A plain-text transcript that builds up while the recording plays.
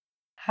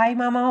Hi,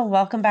 Mama.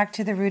 Welcome back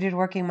to the Rooted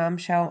Working Mom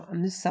Show.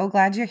 I'm just so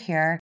glad you're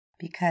here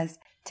because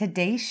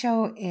today's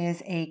show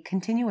is a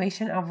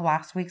continuation of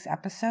last week's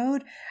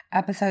episode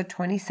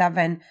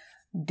 27.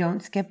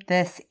 Don't skip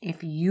this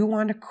if you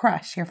want to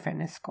crush your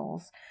fitness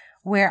goals,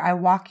 where I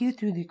walk you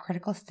through the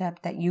critical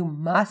step that you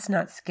must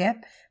not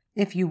skip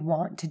if you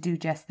want to do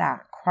just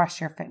that,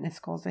 crush your fitness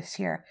goals this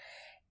year.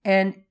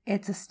 And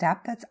it's a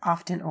step that's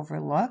often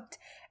overlooked,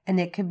 and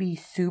it could be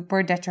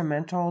super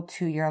detrimental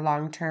to your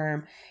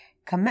long-term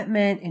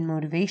commitment and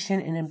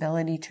motivation and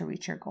ability to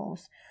reach your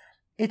goals.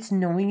 It's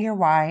knowing your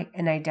why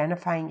and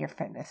identifying your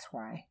fitness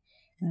why.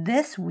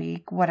 This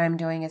week, what I'm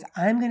doing is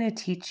I'm going to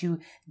teach you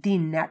the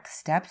next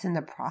steps in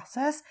the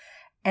process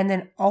and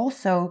then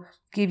also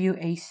give you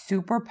a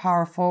super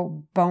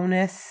powerful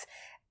bonus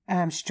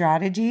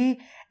strategy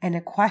and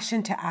a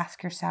question to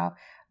ask yourself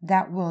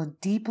that will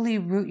deeply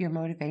root your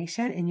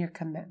motivation and your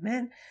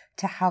commitment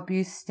to help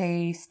you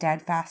stay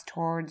steadfast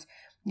towards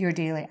your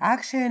daily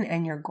action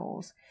and your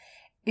goals.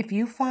 If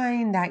you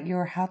find that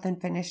your health and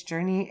fitness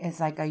journey is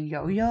like a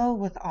yo-yo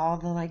with all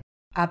the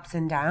ups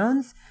and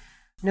downs,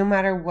 no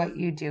matter what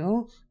you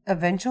do,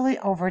 eventually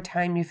over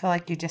time you feel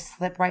like you just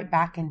slip right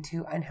back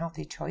into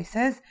unhealthy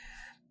choices.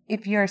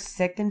 If you're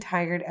sick and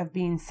tired of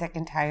being sick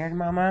and tired,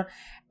 Mama,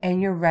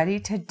 and you're ready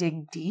to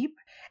dig deep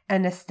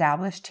and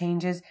establish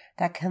changes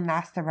that can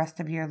last the rest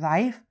of your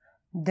life,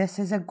 this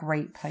is a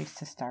great place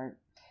to start.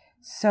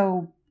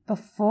 So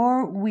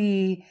before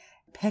we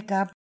pick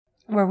up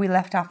where we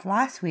left off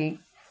last week,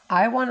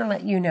 I want to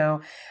let you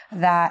know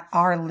that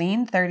our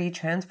Lean 30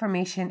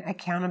 Transformation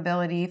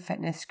Accountability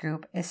Fitness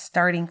Group is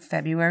starting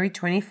February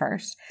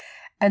 21st.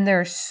 And there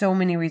are so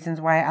many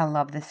reasons why I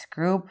love this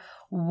group.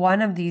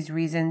 One of these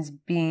reasons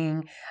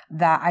being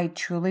that I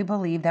truly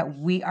believe that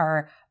we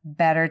are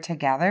better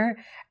together.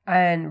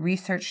 And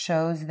research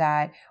shows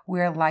that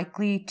we're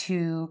likely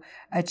to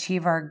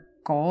achieve our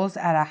goals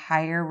at a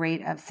higher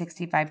rate of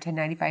 65 to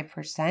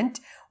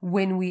 95%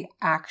 when we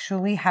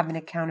actually have an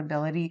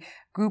accountability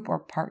group or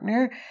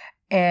partner,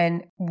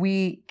 and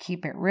we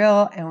keep it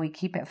real and we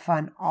keep it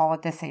fun all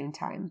at the same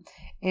time.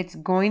 It's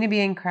going to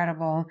be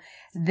incredible.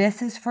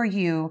 This is for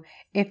you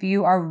if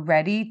you are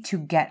ready to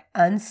get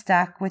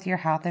unstuck with your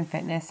health and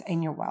fitness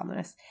and your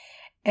wellness.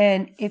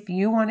 And if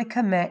you want to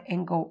commit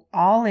and go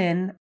all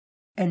in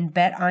and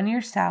bet on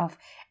yourself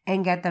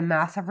and get the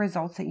massive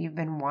results that you've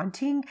been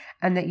wanting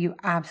and that you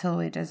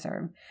absolutely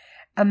deserve.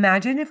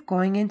 Imagine if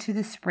going into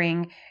the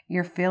spring,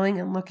 you're feeling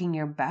and looking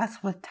your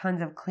best with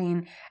tons of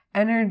clean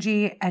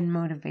energy and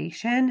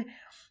motivation.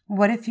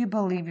 What if you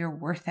believe you're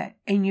worth it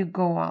and you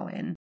go all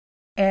in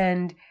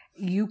and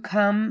you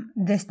come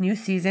this new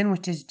season,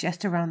 which is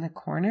just around the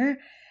corner,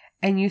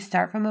 and you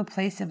start from a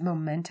place of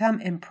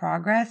momentum and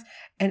progress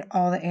in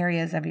all the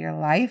areas of your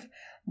life?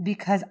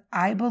 Because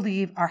I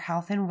believe our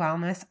health and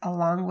wellness,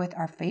 along with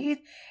our faith,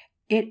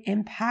 it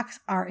impacts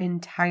our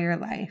entire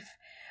life.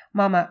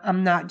 Mama,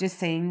 I'm not just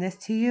saying this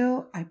to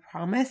you. I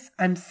promise.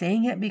 I'm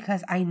saying it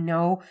because I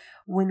know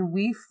when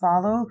we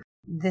follow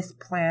this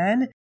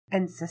plan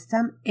and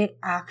system, it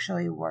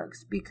actually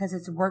works because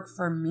it's worked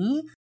for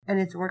me and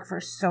it's worked for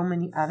so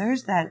many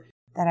others that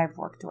I've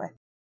worked with.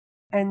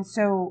 And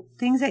so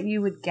things that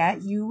you would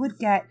get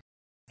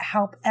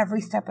help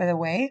every step of the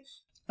way.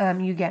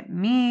 You get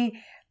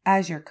me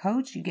as your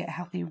coach, you get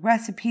healthy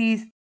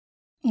recipes,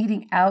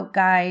 eating out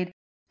guide,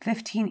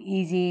 15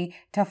 easy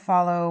to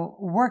follow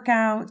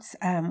workouts.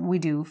 We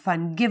do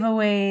fun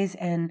giveaways,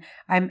 and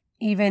I'm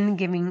even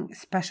giving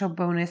special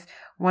bonus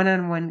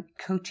one-on-one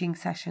coaching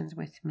sessions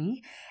with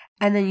me.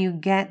 And then you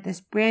get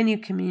this brand new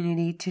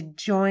community to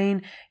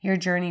join your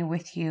journey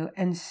with you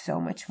and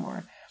so much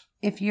more.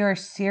 If you're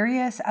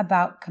serious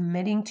about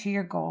committing to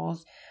your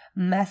goals,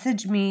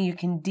 message me. You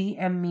can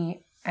DM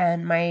me,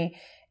 and my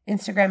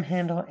Instagram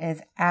handle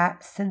is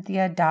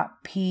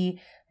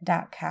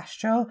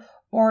 @cynthia.p.castro,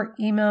 or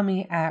email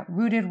me at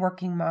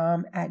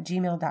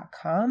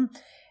rootedworkingmom@gmail.com.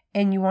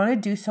 And you want to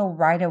do so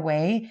right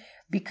away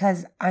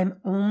because I'm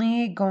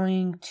only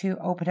going to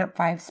open up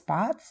 5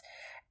 spots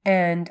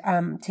and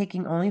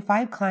taking only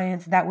 5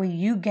 clients. That way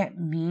you get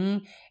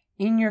me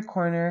in your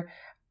corner,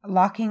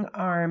 locking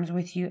arms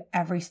with you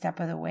every step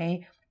of the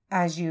way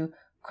as you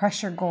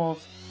crush your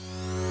goals.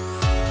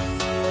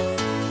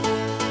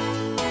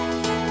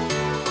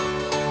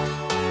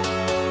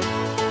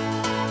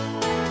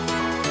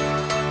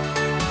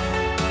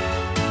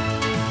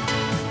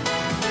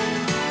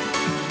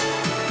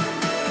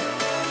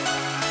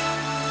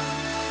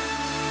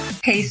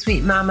 Hey,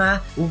 sweet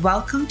mama.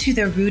 Welcome to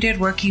the Rooted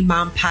Working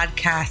Mom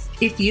podcast.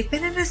 If you've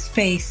been in a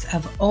space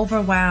of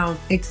overwhelm,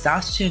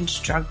 exhaustion,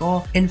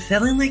 struggle, and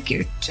feeling like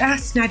you're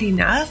just not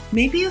enough,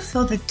 maybe you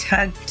feel the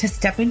tug to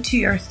step into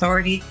your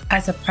authority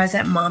as a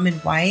present mom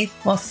and wife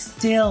while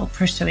still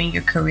pursuing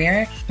your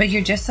career, but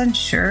you're just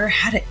unsure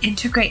how to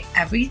integrate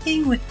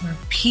everything with more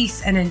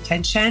peace and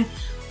intention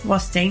while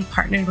staying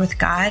partnered with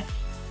God,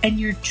 and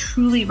you're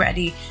truly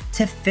ready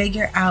to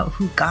figure out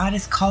who God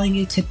is calling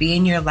you to be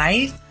in your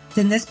life,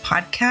 then this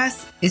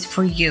podcast is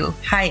for you.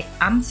 Hi,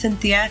 I'm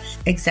Cynthia,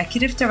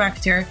 Executive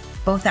Director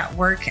both at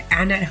work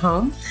and at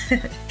home,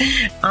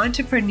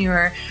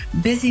 entrepreneur,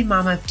 busy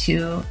mom of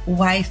two,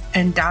 wife,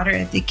 and daughter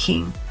of the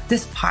King.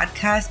 This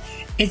podcast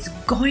is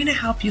going to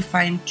help you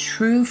find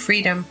true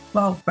freedom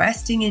while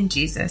resting in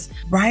Jesus,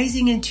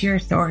 rising into your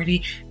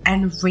authority,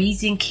 and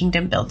raising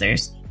kingdom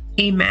builders.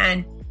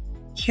 Amen.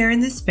 Here in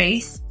this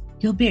space,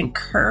 you'll be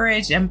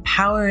encouraged,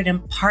 empowered,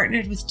 and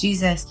partnered with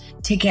Jesus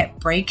to get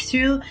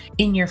breakthrough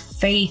in your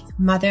faith,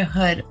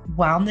 motherhood,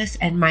 wellness,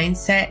 and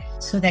mindset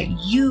so that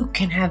you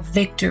can have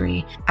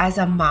victory as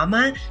a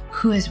mama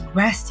who is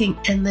resting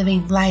and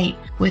living light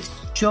with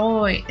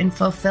joy and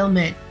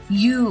fulfillment.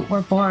 You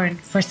were born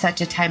for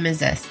such a time as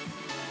this.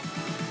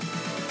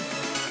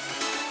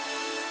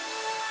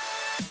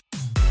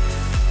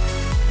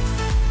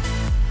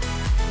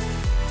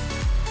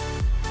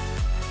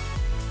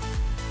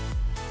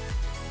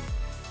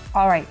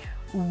 All right,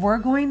 we're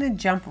going to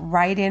jump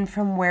right in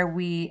from where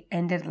we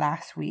ended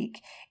last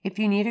week. If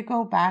you need to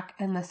go back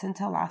and listen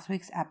to last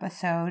week's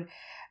episode,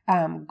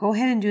 go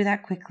ahead and do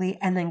that quickly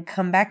and then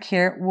come back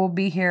here. We'll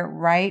be here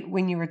right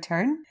when you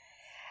return.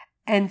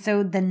 And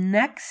so the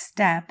next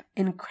step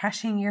in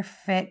crushing your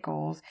fit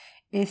goals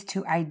is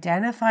to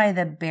identify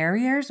the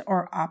barriers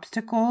or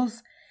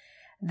obstacles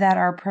that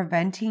are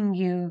preventing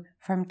you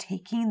from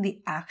taking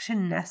the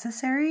action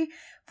necessary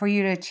for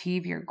you to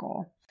achieve your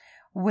goal,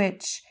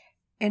 which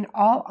in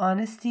all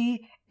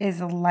honesty, is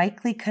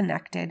likely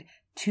connected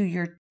to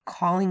your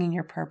calling and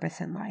your purpose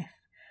in life.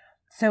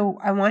 So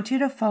I want you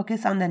to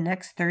focus on the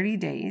next 30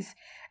 days.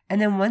 And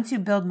then once you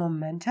build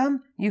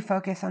momentum, you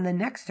focus on the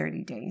next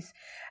 30 days.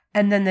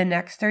 And then the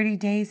next 30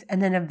 days.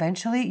 And then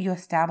eventually you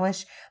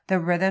establish the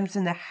rhythms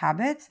and the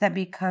habits that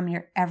become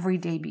your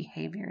everyday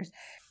behaviors.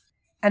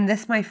 And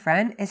this, my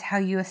friend, is how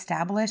you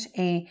establish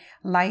a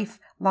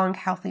lifelong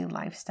healthy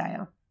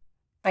lifestyle.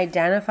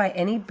 Identify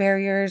any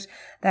barriers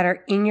that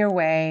are in your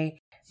way.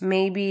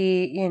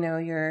 Maybe,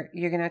 you're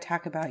going to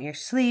talk about your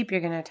sleep.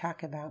 You're going to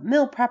talk about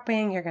meal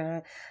prepping. You're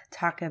going to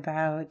talk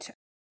about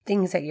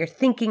things that you're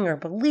thinking or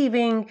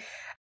believing.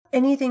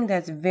 Anything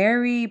that's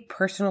very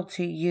personal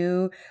to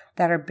you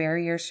that are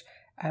barriers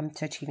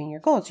to achieving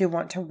your goals. You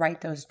want to write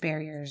those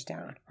barriers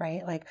down,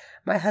 right? Like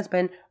my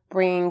husband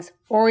brings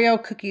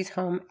Oreo cookies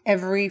home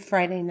every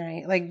Friday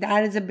night. Like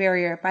that is a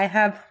barrier. If I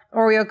have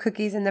Oreo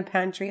cookies in the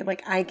pantry,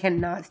 like I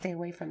cannot stay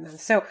away from them.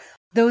 So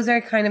those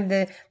are kind of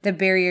the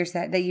barriers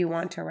that you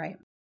want to write.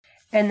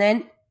 And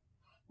then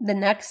the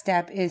next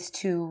step is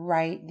to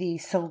write the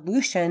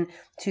solution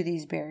to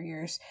these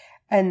barriers.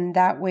 And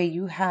that way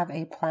you have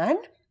a plan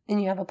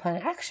and you have a plan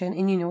of action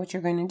and you know what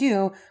you're going to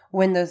do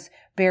when those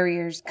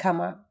barriers come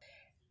up.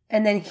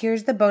 And then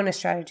here's the bonus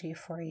strategy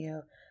for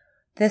you.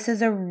 This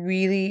is a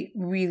really,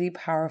 really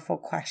powerful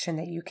question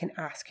that you can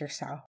ask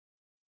yourself.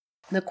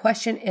 The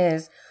question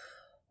is,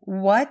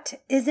 what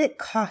is it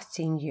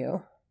costing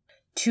you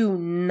to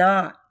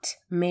not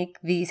make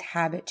these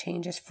habit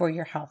changes for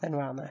your health and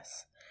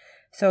wellness?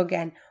 So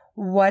again,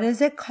 what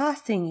is it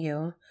costing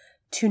you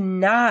to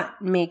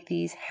not make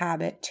these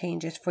habit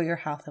changes for your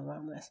health and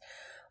wellness?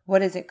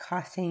 What is it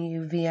costing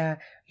you via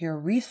your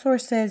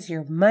resources,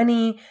 your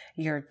money,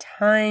 your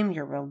time,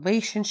 your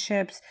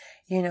relationships,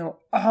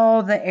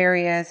 all the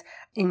areas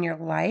in your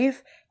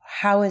life?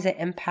 How is it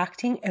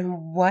impacting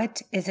and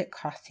what is it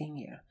costing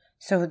you?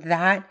 So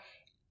that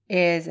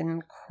is an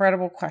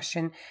incredible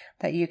question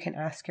that you can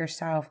ask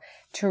yourself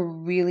to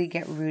really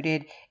get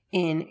rooted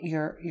in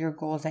your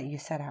goals that you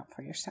set out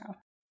for yourself.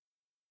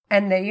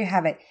 And there you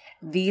have it.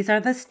 These are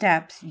the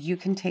steps you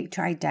can take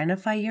to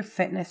identify your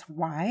fitness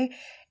why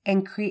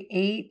and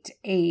create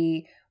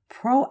a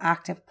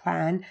proactive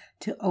plan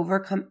to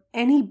overcome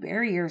any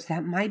barriers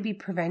that might be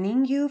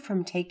preventing you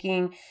from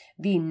taking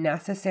the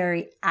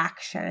necessary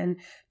action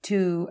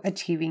to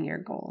achieving your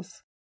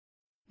goals.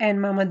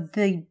 And mama,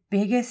 the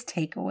biggest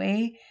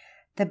takeaway,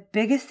 the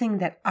biggest thing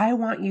that I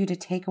want you to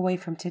take away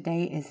from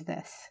today is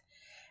this.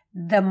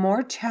 The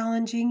more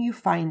challenging you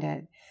find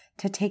it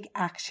to take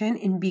action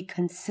and be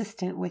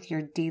consistent with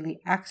your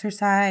daily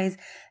exercise,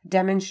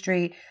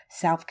 demonstrate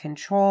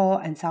self-control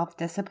and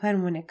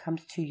self-discipline when it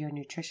comes to your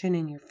nutrition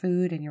and your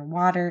food and your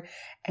water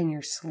and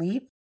your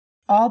sleep,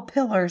 all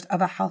pillars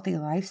of a healthy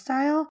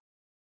lifestyle,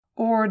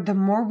 or the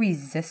more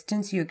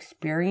resistance you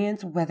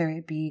experience, whether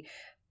it be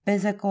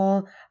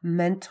physical,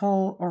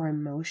 mental, or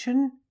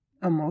emotional,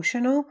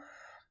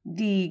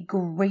 the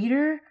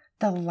greater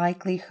the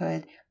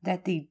likelihood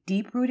that the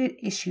deep-rooted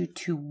issue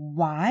to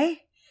why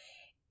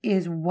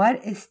is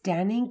what is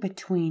standing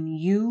between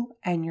you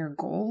and your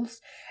goals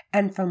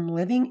and from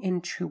living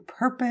in true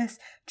purpose,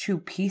 true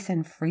peace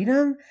and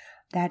freedom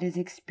that is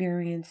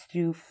experienced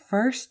through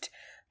first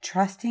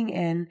trusting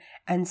in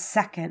and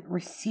second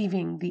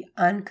receiving the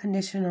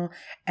unconditional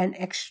and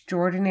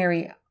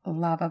extraordinary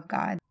love of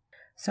God.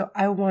 So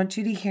I want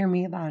you to hear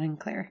me loud and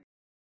clear.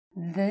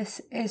 This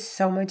is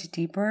so much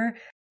deeper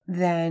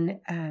than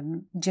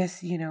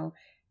just,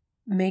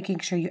 making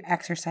sure you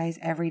exercise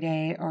every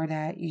day or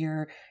that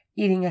you're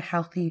eating a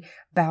healthy,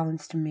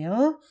 balanced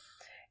meal.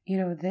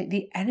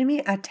 the enemy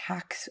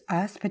attacks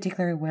us,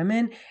 particularly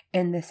women,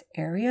 in this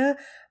area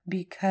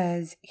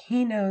because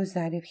he knows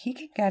that if he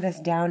can get us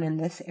down in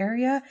this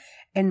area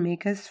and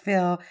make us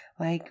feel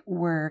like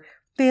we're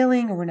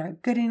failing or we're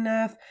not good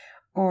enough,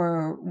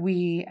 or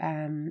we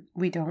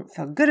don't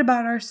feel good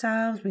about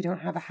ourselves, we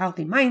don't have a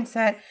healthy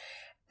mindset,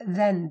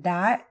 then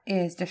that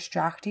is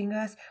distracting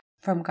us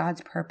from God's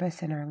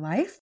purpose in our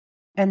life.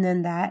 And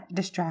then that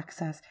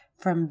distracts us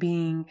from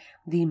being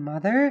the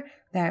mother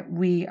that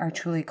we are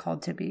truly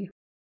called to be.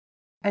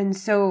 And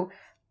so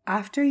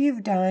after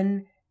you've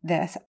done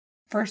this,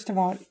 first of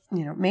all,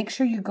 make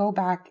sure you go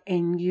back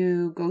and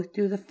you go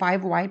through the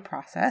 5 why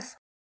process.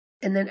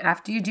 And then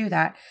after you do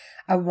that,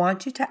 I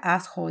want you to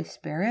ask Holy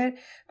Spirit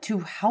to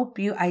help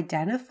you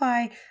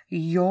identify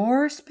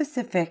your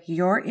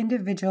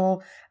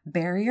individual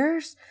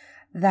barriers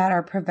that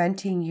are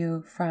preventing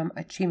you from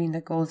achieving the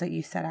goals that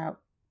you set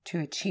out to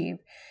achieve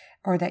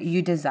or that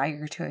you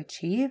desire to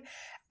achieve.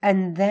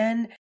 And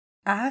then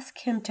ask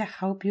Him to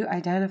help you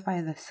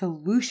identify the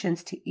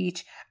solutions to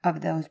each of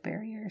those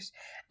barriers.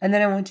 And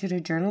then I want you to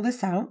journal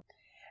this out.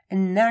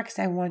 And next,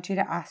 I want you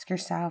to ask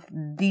yourself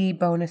the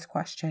bonus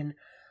question.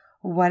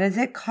 What is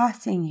it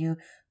costing you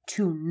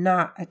to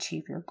not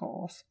achieve your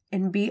goals?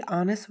 And be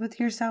honest with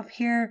yourself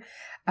here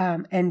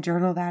and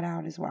journal that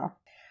out as well.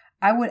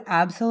 I would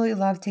absolutely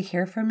love to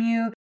hear from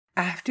you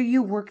after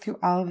you work through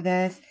all of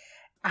this.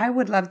 I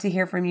would love to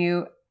hear from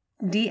you.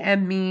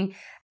 DM me.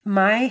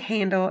 My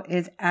handle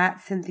is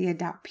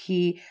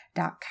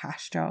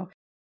 @cynthia.p.castro.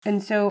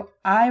 And so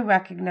I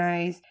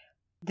recognize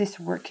this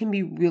work can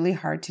be really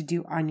hard to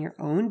do on your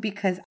own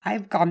because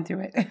I've gone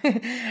through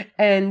it.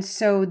 And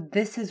so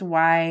this is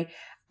why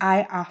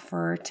I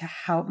offer to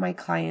help my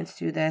clients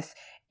do this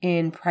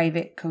in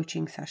private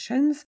coaching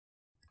sessions.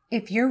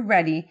 If you're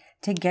ready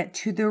to get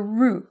to the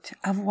root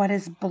of what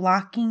is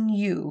blocking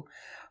you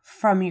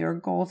from your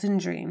goals and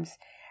dreams,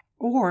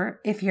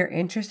 or if you're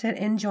interested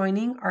in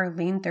joining our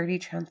Lean 30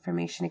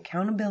 Transformation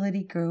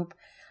Accountability Group,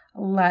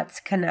 let's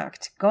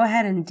connect. Go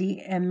ahead and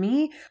DM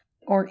me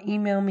or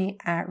email me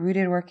at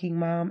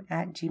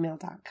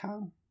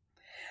rootedworkingmom@gmail.com.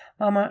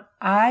 Mama,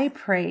 I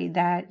pray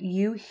that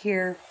you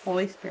hear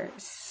Holy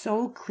Spirit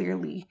so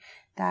clearly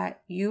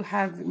that you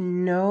have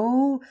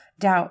no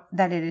doubt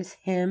that it is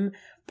Him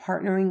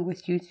partnering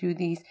with you through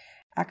these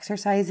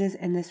exercises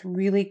and this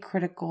really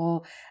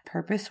critical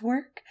purpose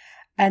work,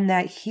 and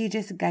that He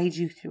just guides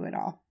you through it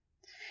all.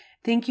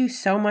 Thank you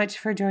so much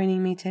for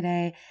joining me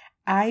today.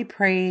 I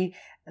pray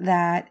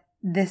that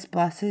this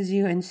blesses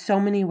you in so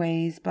many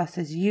ways,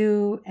 blesses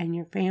you and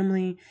your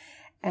family.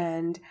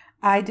 And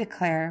I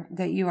declare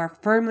that you are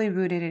firmly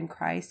rooted in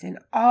Christ in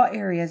all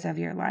areas of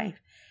your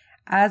life.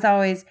 As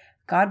always,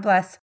 God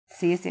bless.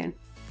 See you soon.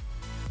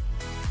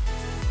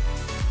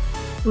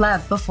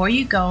 Love, before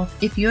you go,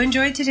 if you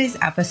enjoyed today's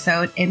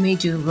episode, it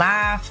made you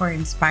laugh or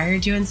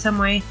inspired you in some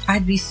way,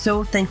 I'd be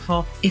so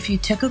thankful if you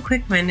took a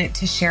quick minute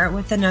to share it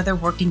with another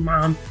working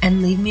mom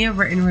and leave me a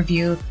written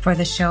review for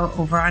the show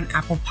over on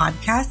Apple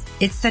Podcasts.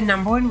 It's the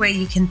 #1 way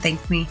you can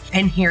thank me,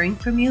 and hearing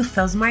from you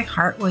fills my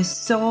heart with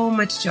so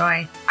much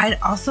joy. I'd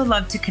also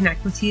love to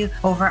connect with you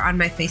over on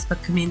my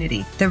Facebook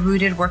community, The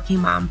Rooted Working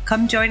Mom.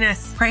 Come join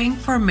us, praying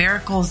for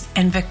miracles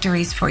and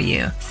victories for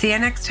you. See you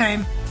next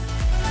time.